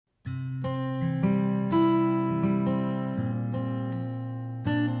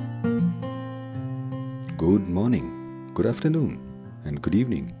Good morning, good afternoon, and good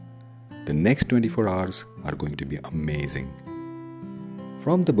evening. The next 24 hours are going to be amazing.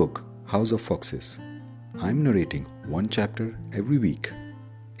 From the book House of Foxes, I'm narrating one chapter every week.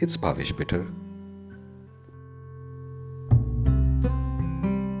 It's Bhavish Bitter.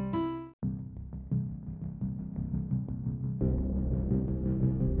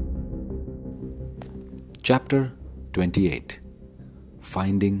 Chapter 28.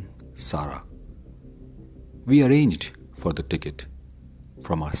 Finding Sara. We arranged for the ticket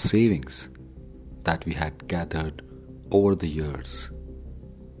from our savings that we had gathered over the years.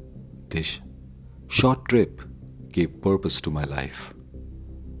 This short trip gave purpose to my life.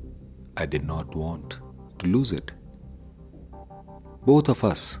 I did not want to lose it. Both of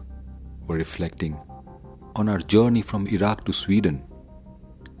us were reflecting on our journey from Iraq to Sweden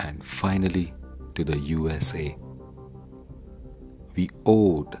and finally to the USA. We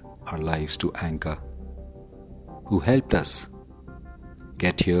owed our lives to Anka, who helped us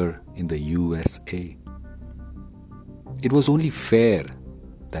get here in the USA. It was only fair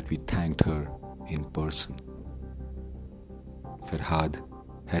that we thanked her in person. Farhad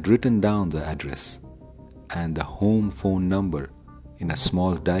had written down the address and the home phone number in a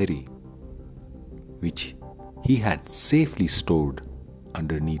small diary, which he had safely stored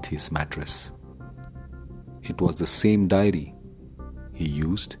underneath his mattress. It was the same diary he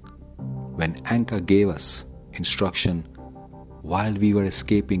used when Anka gave us instruction while we were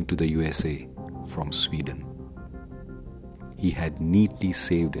escaping to the USA from Sweden. He had neatly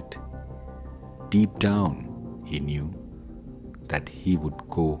saved it. Deep down, he knew that he would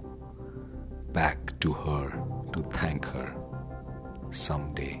go back to her to thank her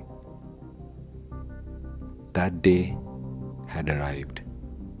someday. That day had arrived.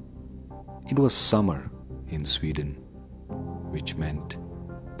 It was summer in Sweden, which meant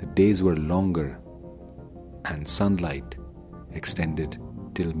the days were longer and sunlight extended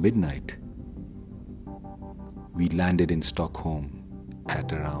till midnight. We landed in Stockholm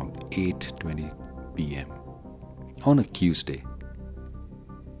at around 8:20 p.m. on a Tuesday.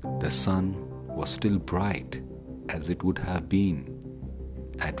 The sun was still bright as it would have been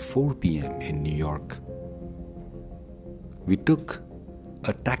at 4 p.m. in New York. We took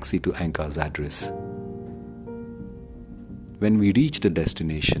a taxi to Anka's address. When we reached the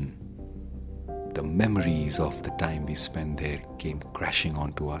destination, the memories of the time we spent there came crashing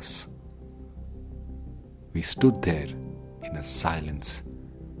onto us. We stood there in a silence,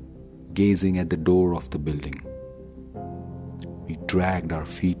 gazing at the door of the building. We dragged our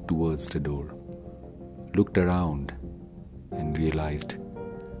feet towards the door, looked around, and realized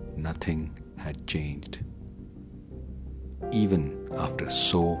nothing had changed, even after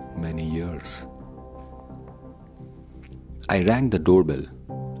so many years. I rang the doorbell.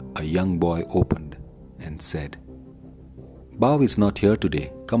 A young boy opened and said, "Bav is not here today,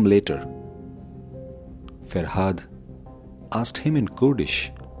 come later." Farhad asked him in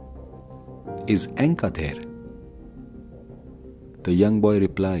Kurdish, "Is Anka there?" The young boy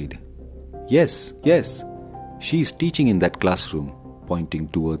replied, Yes, she is teaching in that classroom," pointing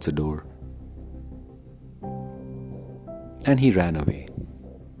towards the door. And he ran away.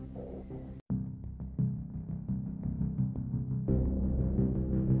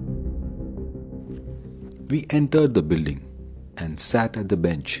 We entered the building and sat at the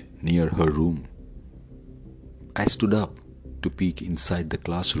bench near her room. I stood up to peek inside the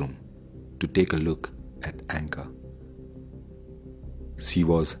classroom to take a look at Anka. She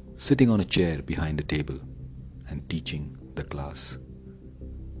was sitting on a chair behind a table and teaching the class.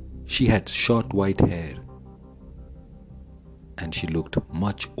 She had short white hair and she looked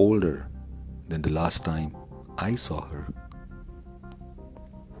much older than the last time I saw her.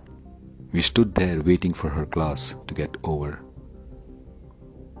 We stood there waiting for her class to get over.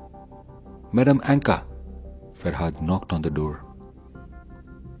 "Madam Anka," Farhad knocked on the door.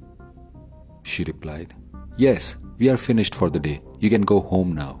 She replied, "Yes, we are finished for the day. You can go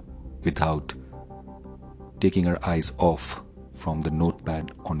home now," without taking her eyes off from the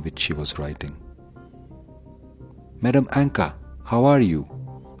notepad on which she was writing. "Madam Anka, how are you?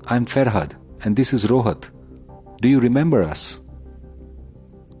 I'm Farhad and this is Rohat. Do you remember us?"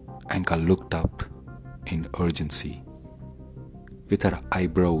 Anka looked up in urgency, with her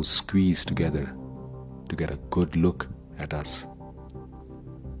eyebrows squeezed together to get a good look at us.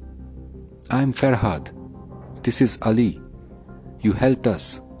 "I'm Farhad. This is Ali. You helped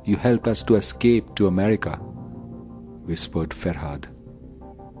us to escape to America," whispered Farhad.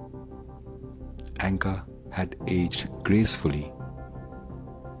 Anka had aged gracefully.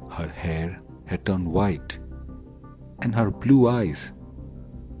 Her hair had turned white and her blue eyes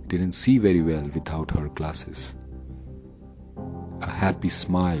didn't see very well without her glasses. A happy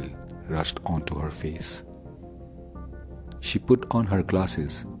smile rushed onto her face. She put on her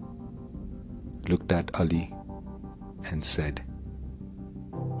glasses, looked at Ali, and said,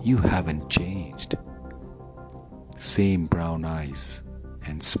 "You haven't changed." Same brown eyes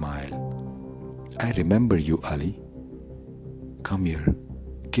and smile. "I remember you, Ali. Come here,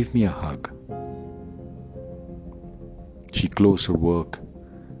 give me a hug." She closed her work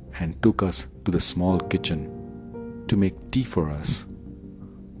and took us to the small kitchen to make tea for us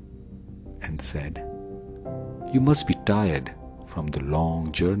and said, "You must be tired from the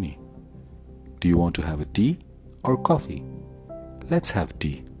long journey. Do you want to have a tea or coffee? Let's have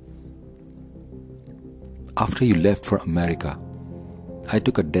tea." After you left for America, I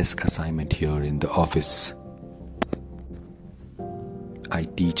took a desk assignment here in the office. I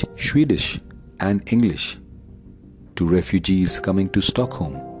teach Swedish and English to refugees coming to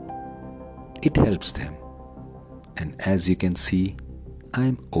Stockholm. It helps them. And as you can see,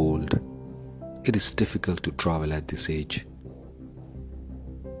 I'm old. It is difficult to travel at this age.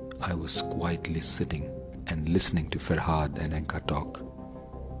 I was quietly sitting and listening to Farhad and Anka talk.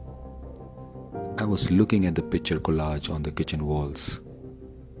 I was looking at the picture collage on the kitchen walls.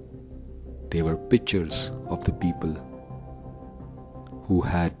 They were pictures of the people who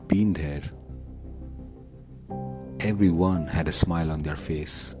had been there. Everyone had a smile on their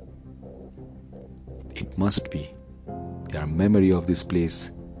face. It must be their memory of this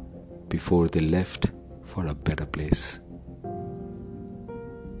place before they left for a better place.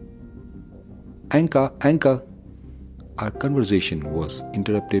 Anka, our conversation was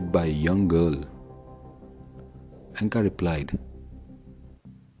interrupted by a young girl. Anka replied,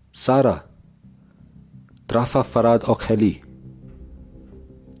 "Sara, trafa Farad och Heli."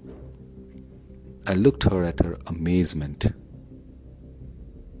 I looked at her amazement.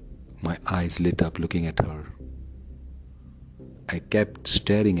 My eyes lit up looking at her. I kept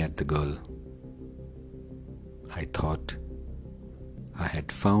staring at the girl. I thought I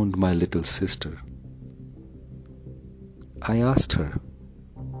had found my little sister. I asked her,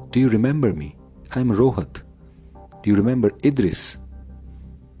 "Do you remember me? I'm Rohat. Do you remember Idris?"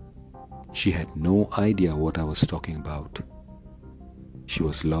 She had no idea what I was talking about. She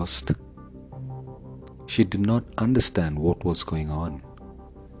was lost. She did not understand what was going on.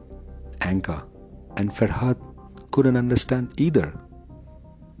 Anka and Farhad couldn't understand either.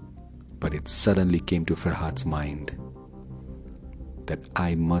 But it suddenly came to Farhad's mind that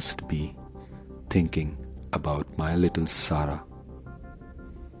I must be thinking about my little Sara.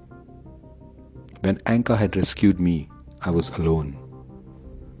 When Anka had rescued me, I was alone.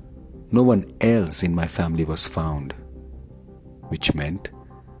 No one else in my family was found, which meant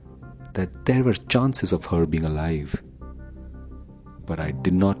that there were chances of her being alive. But I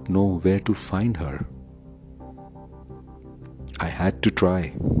did not know where to find her. I had to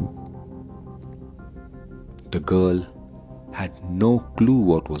try. The girl had no clue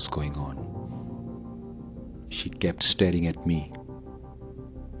what was going on. She kept staring at me,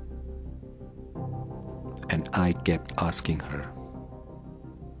 and I kept asking her.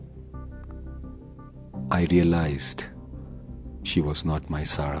 I realized she was not my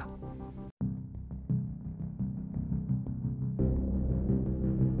Sara.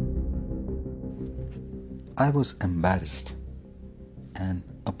 I was embarrassed and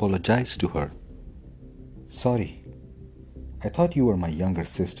apologized to her. "Sorry, I thought you were my younger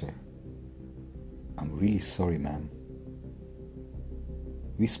sister. I'm really sorry, ma'am."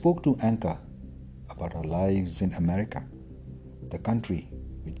 We spoke to Anka about our lives in America, the country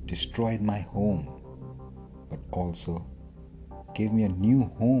which destroyed my home, but also gave me a new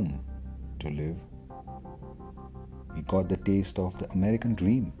home to live. We got the taste of the American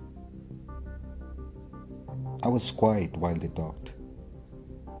dream. I was quiet while they talked.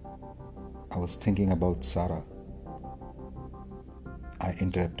 I was thinking about Sara. I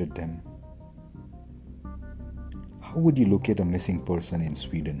interrupted them. "How would you locate a missing person in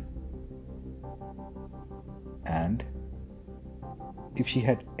Sweden? And if she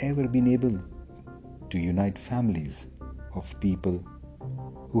had ever been able to unite families of people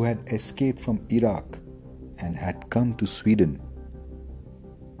who had escaped from Iraq and had come to Sweden?"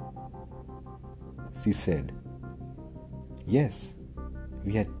 She said, "Yes,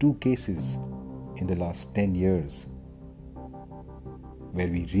 we had 2 cases in the last 10 years where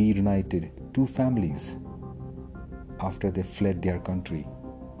we reunited 2 families after they fled their country.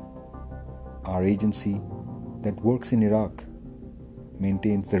 Our agency that works in Iraq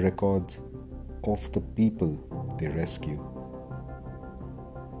maintains the records of the people they rescue."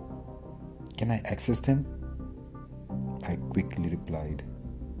 "Can I access them?" I quickly replied.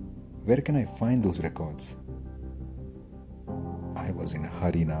 Where can I find those records? I was in a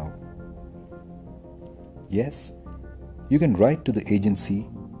hurry now. Yes, you can write to the agency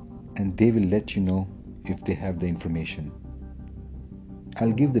and they will let you know if they have the information.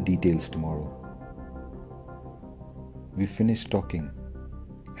 I'll give the details tomorrow. We finished talking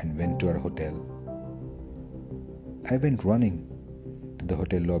and went to our hotel. I went running to the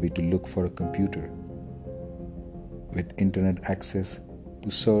hotel lobby to look for a computer with internet access to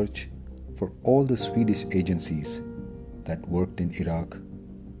search for all the Swedish agencies that worked in Iraq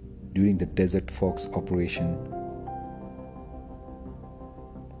during the Desert Fox operation.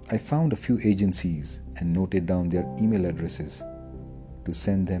 I found a few agencies and noted down their email addresses to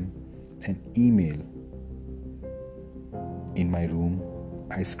send them an email. In my room,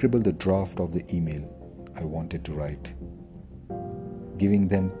 I scribbled the draft of the email I wanted to write, giving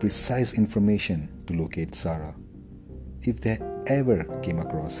them precise information to locate Sara if they ever came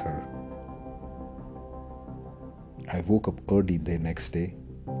across her. I woke up early the next day.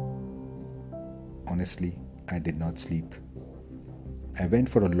 Honestly, I did not sleep. I went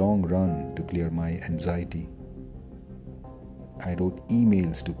for a long run to clear my anxiety. I wrote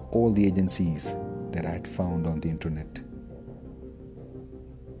emails to all the agencies that I had found on the internet.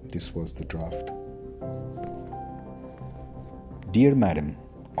 This was the draft. Dear Madam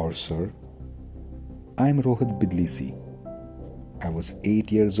or Sir, I am Rohit Bidlisi. I was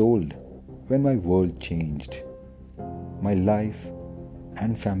 8 years old when my world changed. My life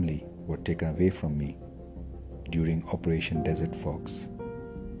and family were taken away from me during Operation Desert Fox.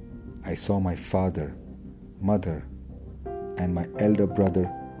 I saw my father, mother, and my elder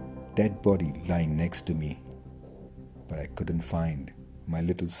brother dead body lying next to me, but I couldn't find my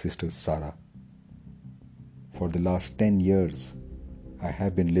little sister Sara. For the last 10 years, I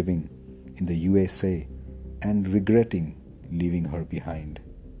have been living in the USA and regretting leaving her behind.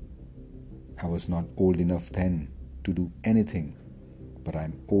 I was not old enough then to do anything, but I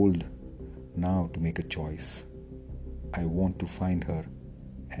am old now to make a choice. I want to find her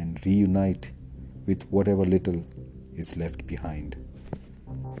and reunite with whatever little is left behind.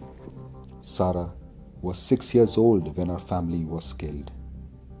 Sara was 6 years old when our family was killed.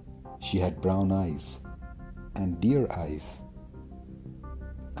 She had brown eyes and deer eyes.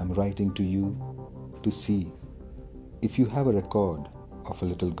 I'm writing to you to see if you have a record of a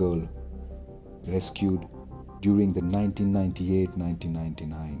little girl rescued during the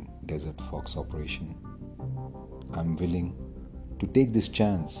 1998-1999 Desert Fox operation. I'm willing to take this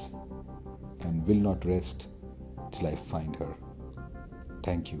chance and will not rest till I find her.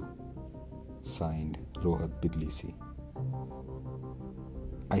 Thank you. Signed, Rohit Bidlisi.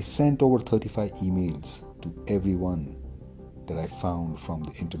 I sent over 35 emails to everyone that I found from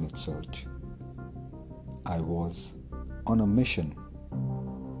the internet search. I was on a mission.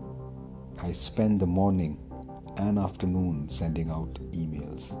 I spent the morning and afternoon sending out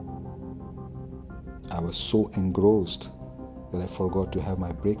emails. I was so engrossed that I forgot to have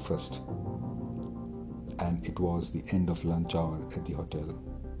my breakfast, and it was the end of lunch hour at the hotel.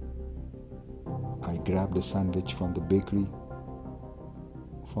 I grabbed a sandwich from the bakery,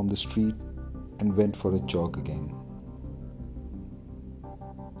 from the street, and went for a jog again.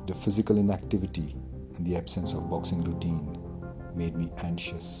 The physical inactivity and the absence of boxing routine made me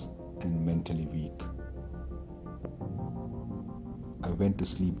anxious and mentally weak. I went to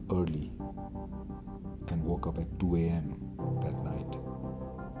sleep early and woke up at 2 a.m. that night.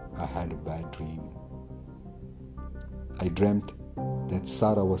 I had a bad dream. I dreamt that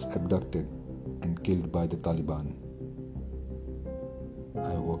Sara was abducted and killed by the Taliban.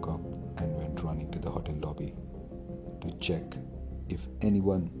 I woke up and went running to the hotel lobby to check if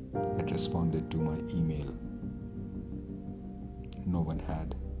anyone had responded to my email. No one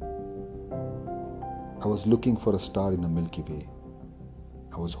had. I was looking for a star in the Milky Way.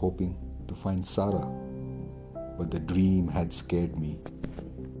 I was hoping to find Sara, but the dream had scared me.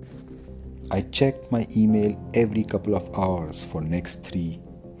 I checked my email every couple of hours for next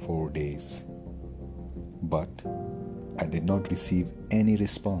 3-4 days. But I did not receive any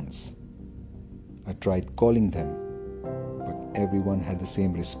response. I tried calling them, but everyone had the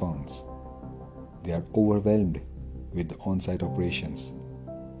same response. They are overwhelmed with the on-site operations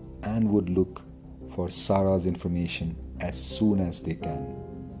and would look for Sara's information as soon as they can.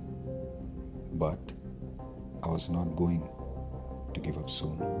 But I was not going to give up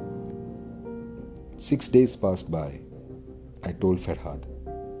soon. 6 days passed by. I told Farhad,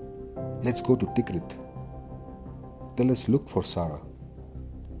 let's go to Tikrit. Let us look for Sara.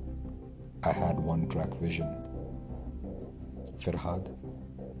 I had one-track vision. Farhad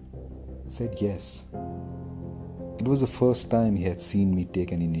said yes. It was the first time he had seen me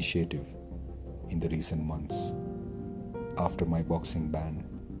take an initiative in the recent months after my boxing ban.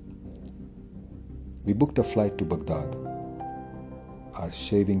 We booked a flight to Baghdad. Our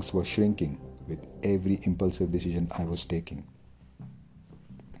savings were shrinking with every impulsive decision I was taking.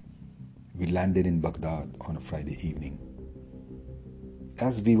 We landed in Baghdad on a Friday evening.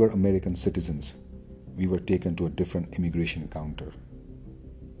 As we were American citizens, we were taken to a different immigration counter.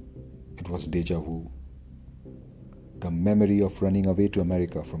 It was deja vu. The memory of running away to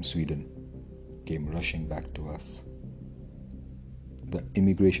America from Sweden came rushing back to us. The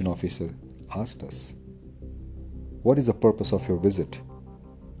immigration officer asked us, "What is the purpose of your visit?"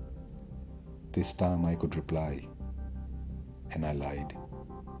 This time I could reply, and I lied.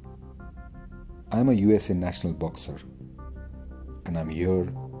 I'm a USA national boxer, and I'm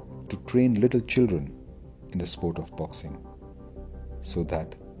here to train little children in the sport of boxing so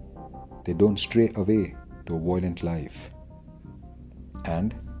that they don't stray away to a violent life.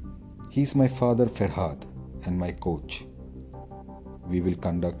 And he's my father Farhad and my coach. We will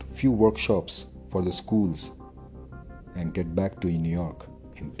conduct few workshops for the schools and get back to New York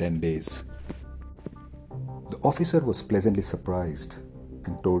in 10 days. The officer was pleasantly surprised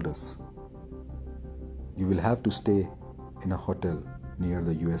and told us, "You will have to stay in a hotel near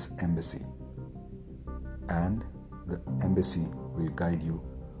the US Embassy, and the embassy will guide you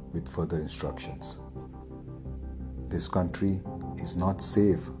with further instructions. This country is not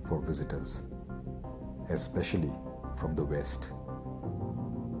safe for visitors, especially from the West.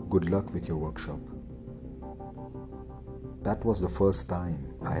 Good luck with your workshop." That was the first time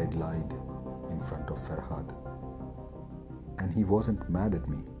I had lied in front of Farhad, and he wasn't mad at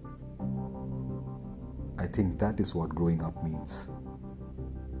me. I think that is what growing up means.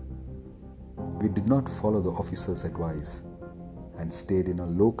 We did not follow the officer's advice and stayed in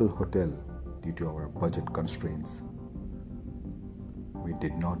a local hotel due to our budget constraints. We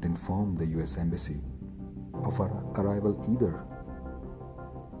did not inform the US Embassy of our arrival either.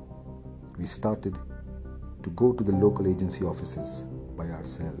 We started to go to the local agency offices by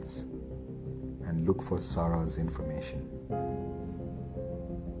ourselves and look for Sara's information.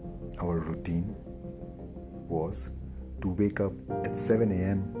 Our routine was to wake up at 7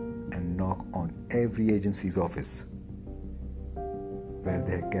 a.m. and knock on every agency's office where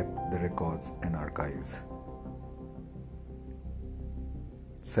they kept the records and archives.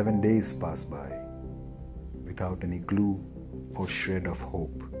 7 days passed by without any clue or shred of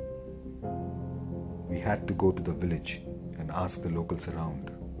hope. We had to go to the village and ask the locals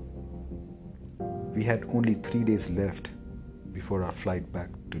around. We had only 3 days left before our flight back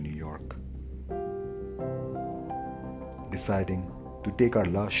to New York. Deciding to take our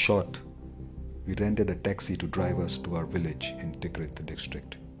last shot, we rented a taxi to drive us to our village in Tikrit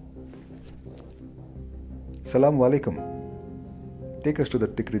district. "Salaam alaikum. Take us to the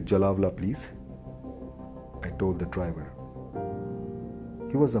Tikrit Jalavla, please," I told the driver.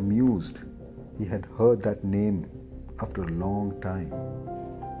 He was amused. He had heard that name after a long time.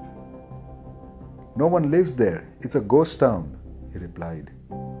 "No one lives there. It's a ghost town," he replied.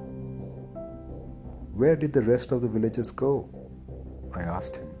 "Where did the rest of the villagers go?" I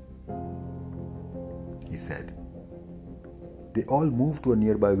asked him. He said, "They all moved to a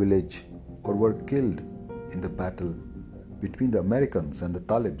nearby village or were killed in the battle between the Americans and the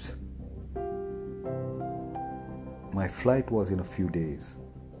Talibs." My flight was in a few days.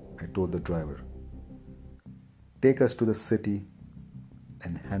 I told the driver, "Take us to the city,"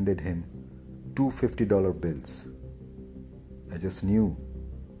 and handed him two $50 bills. I just knew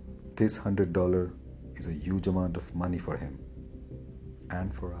this $100 is a huge amount of money for him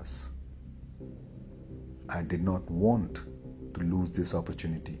and for us. I did not want to lose this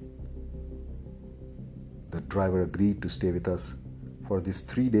opportunity. The driver agreed to stay with us for these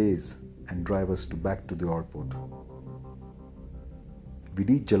 3 days and drive us back to the airport. We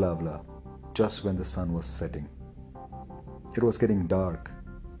reached Jalavla just when the sun was setting. It was getting dark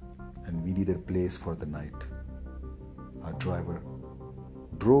and we needed a place for the night. Our driver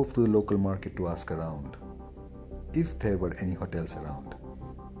drove to the local market to ask around if there were any hotels around.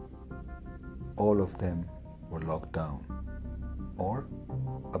 All of them were locked down or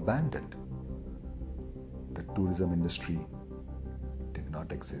abandoned. The tourism industry did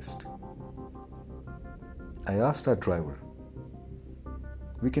not exist. I asked our driver,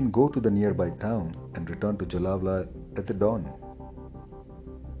 "We can go to the nearby town and return to Jalavla at the dawn."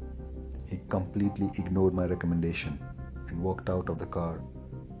 He completely ignored my recommendation and walked out of the car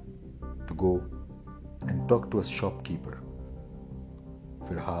to go and talk to a shopkeeper.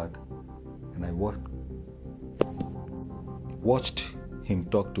 Farhad and I watched him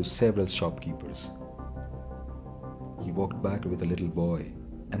talk to several shopkeepers. He walked back with a little boy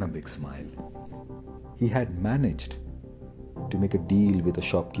and a big smile. He had managed to make a deal with a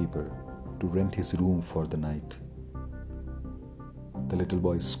shopkeeper to rent his room for the night. The little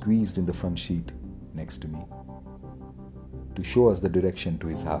boy squeezed in the front seat next to me to show us the direction to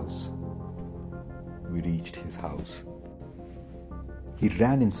his house. We reached his house. He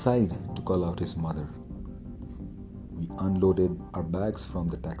ran inside to call out his mother. We unloaded our bags from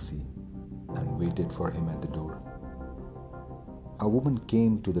the taxi and waited for him at the door. A woman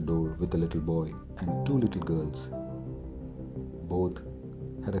came to the door with a little boy and two little girls. Both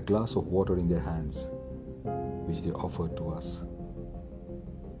had a glass of water in their hands, which they offered to us.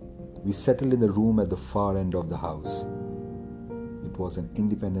 We settled in the room at the far end of the house. It was an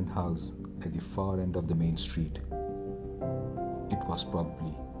independent house at the far end of the main street. It was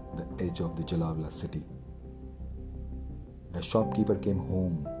probably the edge of the Jalawla city. The shopkeeper came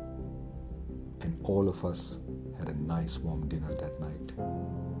home and all of us had a nice warm dinner that night.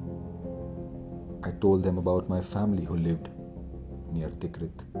 I told them about my family who lived near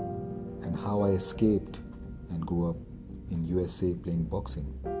Tikrit and how I escaped and grew up in USA playing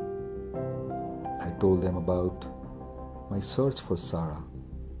boxing. I told them about my search for Sara.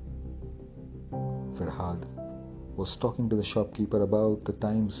 Farhad was talking to the shopkeeper about the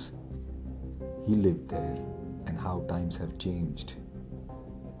times he lived there and how times have changed.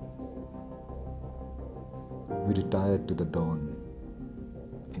 We retired to the dawn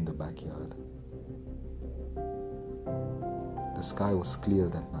in the backyard. The sky was clear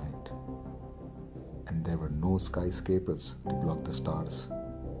that night, and there were no skyscrapers to block the stars.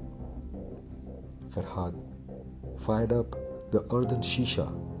 Farhad fired up the earthen shisha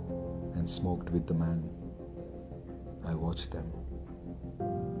and smoked with the man. I watched them.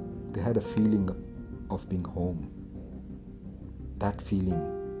 They had a feeling of being home. That feeling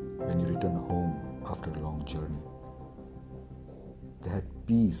when you return home after a long journey. They had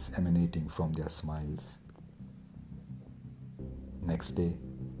peace emanating from their smiles. Next day,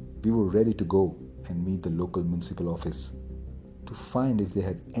 we were ready to go and meet the local municipal office to find if they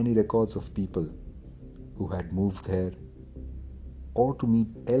had any records of people who had moved there, or to meet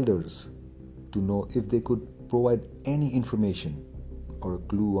elders to know if they could provide any information or a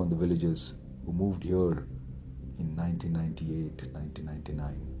clue on the villagers who moved here in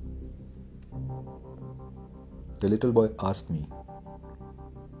 1998-1999. The little boy asked me,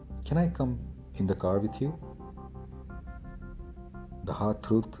 "Can I come in the car with you?" The hard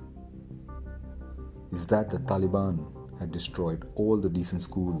truth is that the Taliban had destroyed all the decent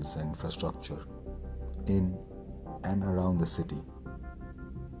schools and infrastructure in and around the city.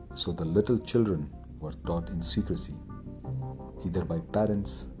 So the little children were taught in secrecy, either by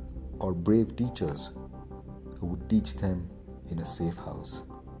parents or brave teachers who would teach them in a safe house.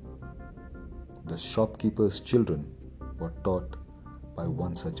 The shopkeeper's children were taught by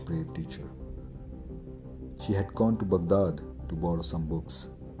one such brave teacher. She had gone to Baghdad to borrow some books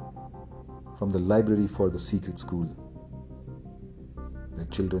from the library for the secret school. The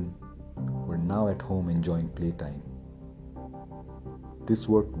children were now at home enjoying playtime. This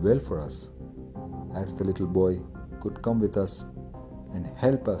worked well for us, as the little boy could come with us and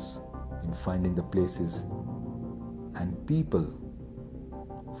help us in finding the places and people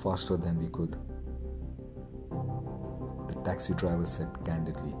faster than we could. The taxi driver said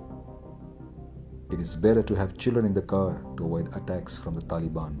candidly, "It is better to have children in the car to avoid attacks from the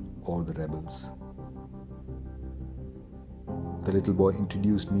Taliban or the rebels." The little boy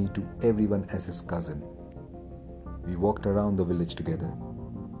introduced me to everyone as his cousin. We walked around the village together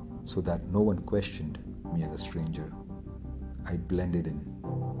so that no one questioned me as a stranger. I blended in.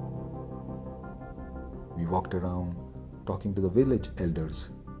 We walked around talking to the village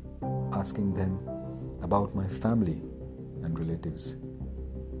elders, asking them about my family and relatives.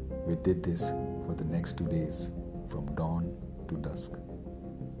 We did this for the next 2 days, from dawn to dusk.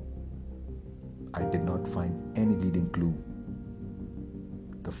 I did not find any leading clue.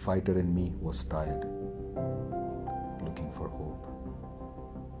 The fighter in me was tired, looking for hope.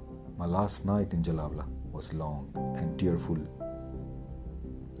 My last night in Jalawla was long and tearful.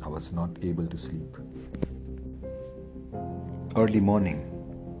 I was not able to sleep. Early morning,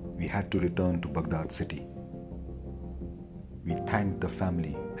 we had to return to Baghdad city. We thanked the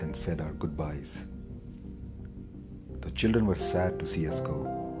family and said our goodbyes. The children were sad to see us go,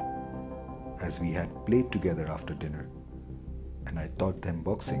 as we had played together after dinner, and I taught them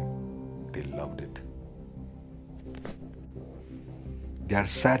boxing. They loved it. Their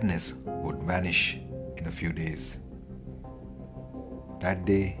sadness would vanish in a few days. That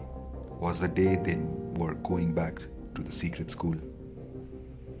day was the day they were going back to the secret school.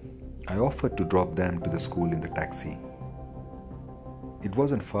 I offered to drop them to the school in the taxi It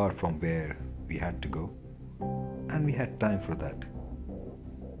wasn't far from where we had to go, and we had time for that.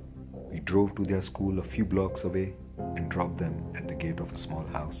 We drove to their school a few blocks away and dropped them at the gate of a small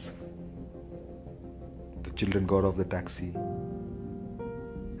house. The children got off the taxi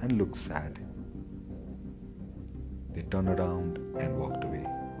and looked sad. They turned around and walked away,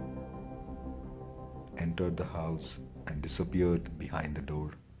 entered the house and disappeared behind the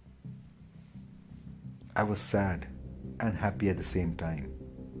door. I was sad and happy at the same time.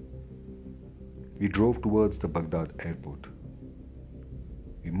 We drove towards the Baghdad airport.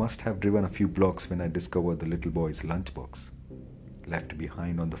 We must have driven a few blocks when I discovered the little boy's lunchbox left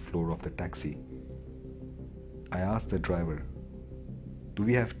behind on the floor of the taxi. I asked the driver, "Do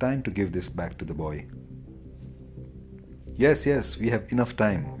we have time to give this back to the boy?" Yes, we have enough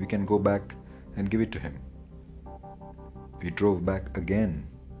time. We can go back and give it to him." We drove back again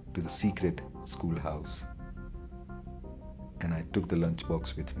to the secret schoolhouse, and I took the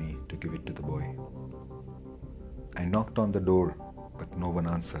lunchbox with me to give it to the boy. I knocked on the door, but no one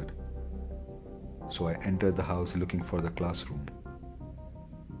answered. So I entered the house looking for the classroom.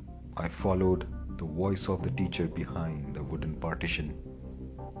 I followed the voice of the teacher behind the wooden partition.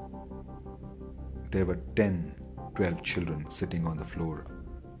 There were 10-12 children sitting on the floor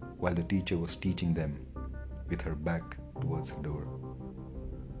while the teacher was teaching them with her back towards the door.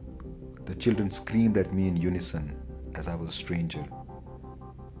 The children screamed at me in unison as I was a stranger,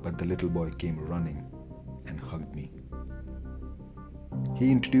 but the little boy came running and hugged me.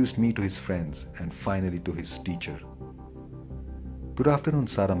 He introduced me to his friends and finally to his teacher. "Good afternoon,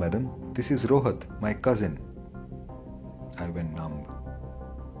 Sara madam. This is Rohat, my cousin." I went numb.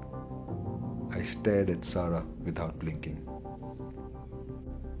 I stared at Sara without blinking.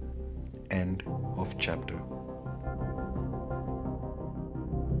 End of chapter.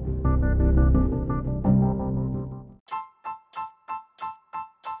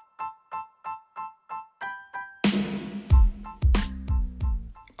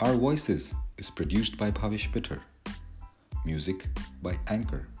 Our Voices is produced by Bhavish Bitter. Music by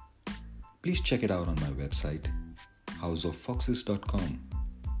Anchor. Please check it out on my website, houseoffoxes.com,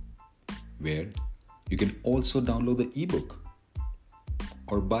 where you can also download the ebook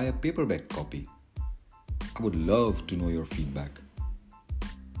or buy a paperback copy. I would love to know your feedback.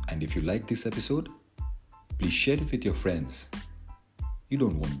 And if you like this episode, please share it with your friends. You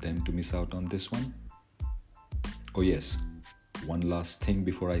don't want them to miss out on this one. Oh yes, one last thing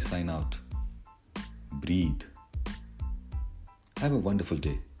before I sign out. Breathe. Have a wonderful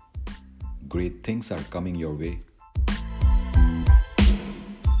day. Great things are coming your way.